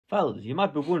Fellas, you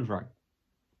might be wondering,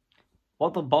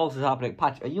 what the balls is happening?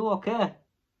 Patch, are you okay?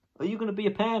 Are you going to be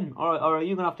a pain, or are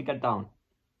you going to have to get down?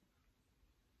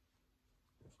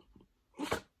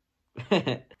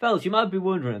 Fellas, you might be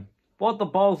wondering, what the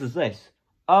balls is this?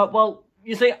 Well,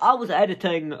 you see, I was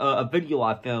editing a video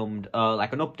I filmed,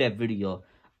 like an update video.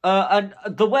 And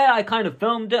the way I kind of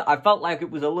filmed it, I felt like it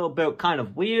was a little bit kind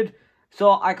of weird.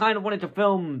 So I kind of wanted to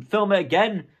film it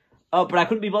again. But I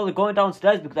couldn't be bothered going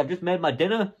downstairs because I've just made my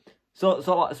dinner.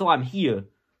 So I'm here.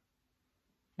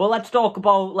 But let's talk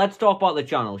about the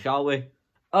channel, shall we?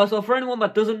 So for anyone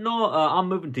that doesn't know, I'm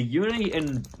moving to uni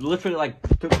in literally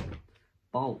like 2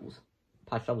 balls.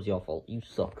 Patch, that was your fault. You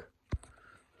suck.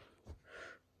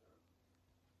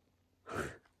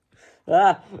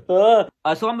 So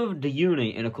I'm moving to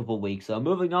uni in a couple of weeks. So I'm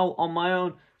moving out on my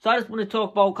own. So I just want to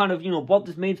talk about kind of, you know, what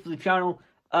this means for the channel.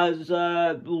 As,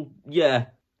 well, yeah.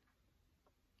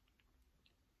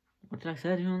 What did I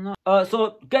say to you on that?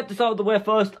 So get this out of the way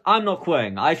first. I'm not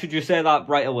quitting. I should just say that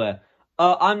right away.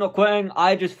 I'm not quitting.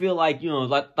 I just feel like, you know,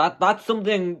 like that's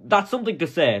something to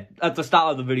say at the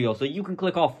start of the video. So you can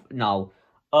click off now.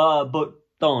 But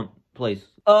don't, please.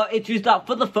 It's just that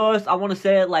for the first, I want to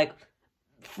say like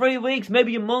 3 weeks,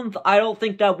 maybe a month. I don't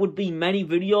think there would be many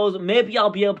videos. Maybe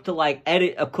I'll be able to like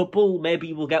edit a couple.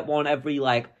 Maybe we'll get one every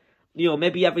like, you know,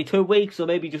 maybe every 2 weeks, or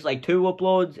maybe just like 2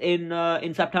 uploads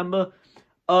in September.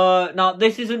 Now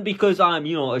this isn't because I'm,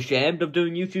 you know, ashamed of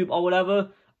doing YouTube or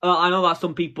whatever. I know that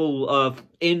some people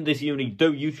in this uni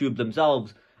do YouTube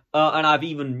themselves, and I've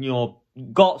even, you know,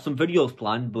 got some videos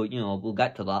planned, but you know, we'll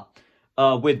get to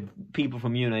that with people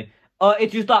from uni.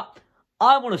 It's just that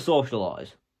I want to socialise.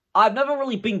 I've never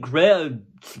really been great at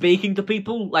speaking to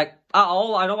people, like, at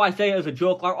all. I know I say it as a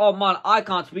joke, like, oh man, I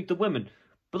can't speak to women.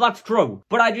 But that's true.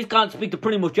 But I just can't speak to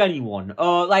pretty much anyone.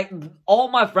 Like, all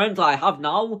my friends I have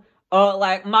now,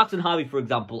 like, Max and Harvey, for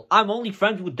example, I'm only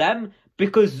friends with them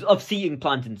because of seating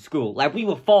plans in school. Like, we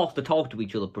were forced to talk to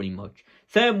each other, pretty much.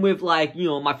 Same with, like, you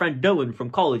know, my friend Dylan from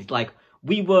college. Like,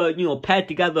 we were, you know, paired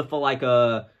together for, like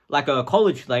a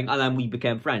college thing, and then we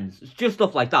became friends. It's just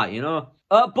stuff like that, you know?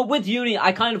 But with uni,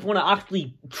 I kind of want to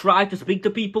actually try to speak to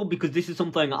people because this is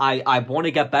something I want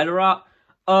to get better at.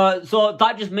 So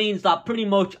that just means that pretty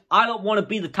much I don't want to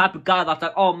be the type of guy that's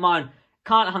like, oh man,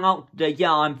 can't hang out today.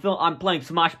 Yeah, I'm playing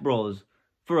Smash Bros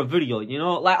for a video, you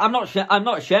know? Like, I'm not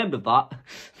ashamed of that.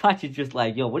 That's just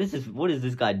like, yo, what is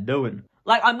this guy doing?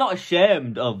 Like, I'm not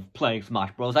ashamed of playing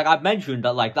Smash Bros. Like, I've mentioned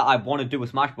that, like, that I want to do a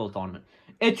Smash Bros tournament.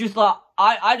 It's just that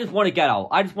I just want to get out.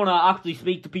 I just want to actually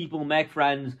speak to people, make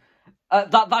friends.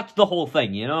 That's the whole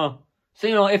thing, you know? So,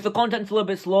 you know, if the content's a little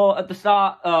bit slow at the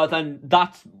start, then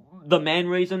that's the main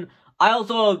reason. I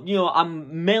also, you know,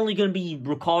 I'm mainly going to be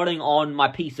recording on my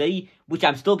PC, which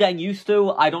I'm still getting used to.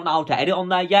 I don't know how to edit on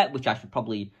there yet, which I should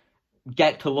probably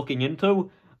get to looking into.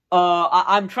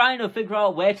 I'm trying to figure out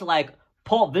a way to, like,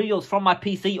 port videos from my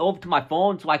PC over to my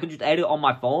phone so I can just edit on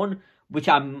my phone, which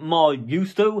I'm more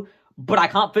used to, but I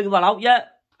can't figure that out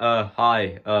yet.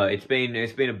 Hi. It's been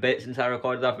a bit since I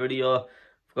recorded that video.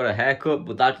 I've got a haircut,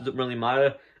 but that doesn't really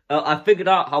matter. I figured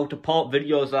out how to port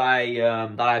videos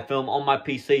that I film on my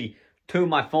PC to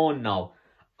my phone now.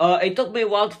 It took me a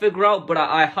while to figure out, but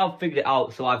I have figured it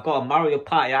out. So I've got a Mario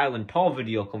Party Island tour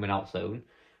video coming out soon,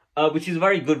 which is a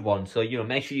very good one. So, you know,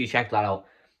 make sure you check that out.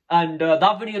 And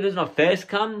that video doesn't have face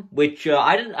cam, which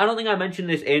I don't think I mentioned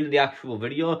this in the actual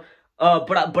video.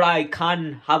 But I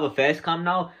can have a face cam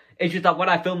now. It's just that when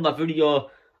I filmed that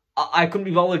video, I couldn't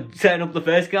be bothered setting up the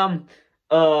face cam.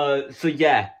 So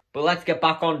yeah. But let's get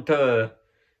back on to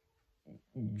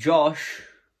Josh.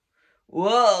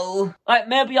 Whoa. Like,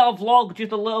 maybe I'll vlog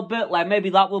just a little bit. Like, maybe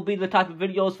that will be the type of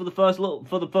videos for the first little,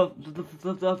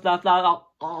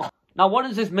 Now, what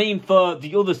does this mean for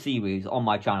the other series on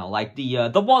my channel? Like,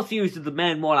 the War series is the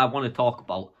main one I want to talk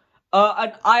about.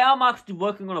 And I am actually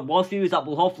working on a War series that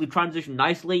will hopefully transition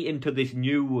nicely into this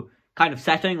new kind of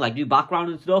setting, like new background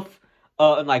and stuff,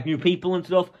 and like new people and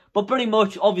stuff. But pretty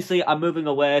much, obviously, I'm moving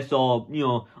away, so, you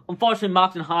know, unfortunately,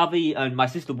 Max and Harvey and my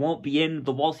sister won't be in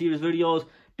the War series videos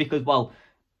because, well,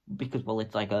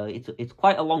 it's like it's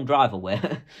quite a long drive away.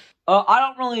 I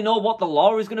don't really know what the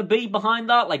lore is going to be behind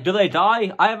that. Like, do they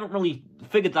die? I haven't really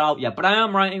figured that out yet, but I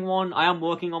am writing one. I am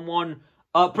working on one.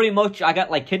 Pretty much, I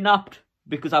get, like, kidnapped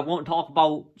because I won't talk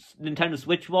about Nintendo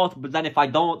Switch Wars, but then if I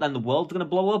don't, then the world's going to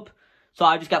blow up. So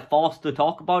I just get forced to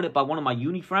talk about it by one of my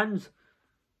uni friends.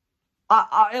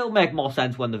 It'll make more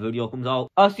sense when the video comes out.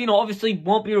 So, you know, obviously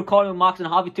won't be recording with Max and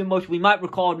Harvey too much. We might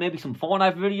record maybe some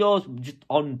Fortnite videos just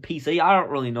on PC. I don't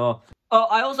really know.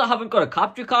 I also haven't got a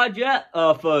capture card yet,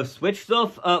 for Switch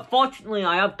stuff. Fortunately,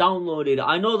 I have downloaded,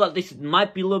 I know that this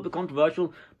might be a little bit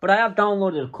controversial, but I have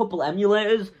downloaded a couple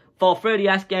emulators for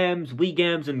 3DS games, Wii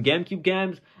games, and GameCube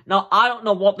games. Now, I don't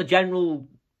know what the general,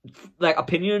 like,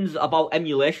 opinions about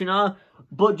emulation are,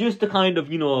 but just to kind of,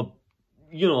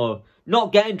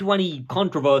 not get into any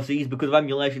controversies because of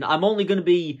emulation, I'm only going to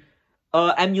be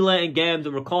emulating games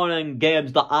and recording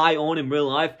games that I own in real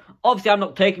life. Obviously, I'm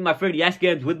not taking my 3DS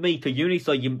games with me to uni,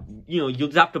 so you'll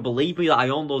just have to believe me that I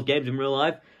own those games in real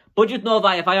life. But just know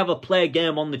that if I ever play a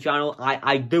game on the channel,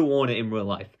 I do own it in real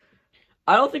life.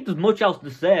 I don't think there's much else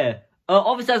to say.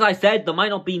 Obviously, as I said, there might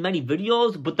not be many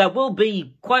videos, but there will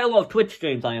be quite a lot of Twitch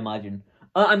streams, I imagine.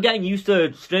 I'm getting used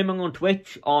to streaming on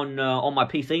Twitch on my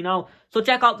PC now, so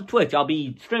check out the Twitch. I'll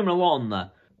be streaming a lot on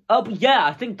there. But yeah,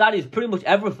 I think that is pretty much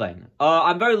everything.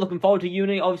 I'm very looking forward to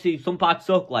uni. Obviously, some parts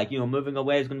suck, like, moving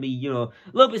away is going to be, a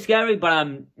little bit scary, but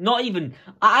I'm not even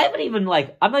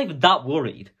that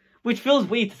worried. Which feels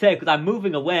weird to say, because I'm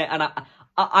moving away, and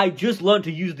I just learned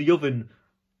to use the oven,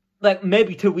 like,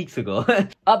 maybe 2 weeks ago.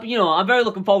 But, I'm very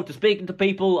looking forward to speaking to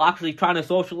people, actually trying to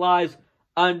socialize,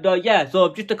 and, yeah, so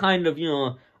just to kind of,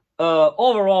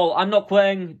 overall, I'm not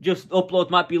quitting, just uploads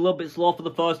might be a little bit slow for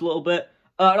the first little bit.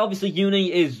 And obviously,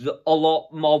 uni is a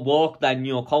lot more work than,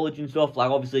 college and stuff.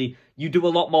 Like, obviously, you do a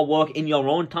lot more work in your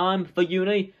own time for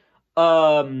uni.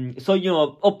 So,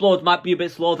 uploads might be a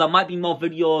bit slow. There might be more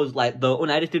videos, like the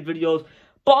unedited videos.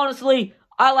 But honestly,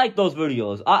 I like those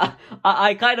videos.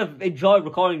 I kind of enjoy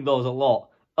recording those a lot.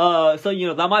 So,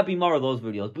 there might be more of those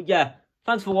videos. But yeah,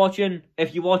 thanks for watching.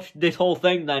 If you watched this whole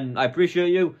thing, then I appreciate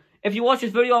you. If you watch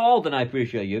this video at all, then I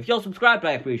appreciate you. If you're subscribed,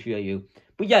 I appreciate you.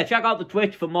 But yeah, check out the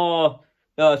Twitch for more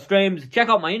streams. Check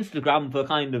out my Instagram for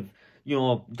kind of,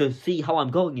 to see how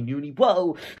I'm going in uni.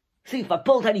 Whoa! See if I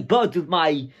pulled any birds with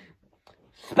my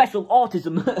special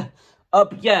autism.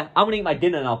 But yeah, I'm gonna eat my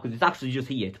dinner now because it's actually just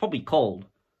here. It's probably cold.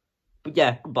 But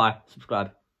yeah, goodbye.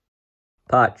 Subscribe.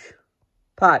 Patch.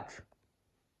 Patch.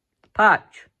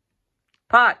 Patch.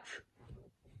 Patch.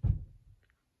 Do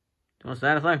you want to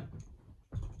say anything?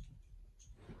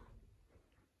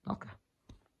 Okay.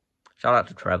 Shout out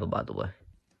to Trevor, by the way.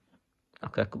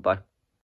 Okay, goodbye.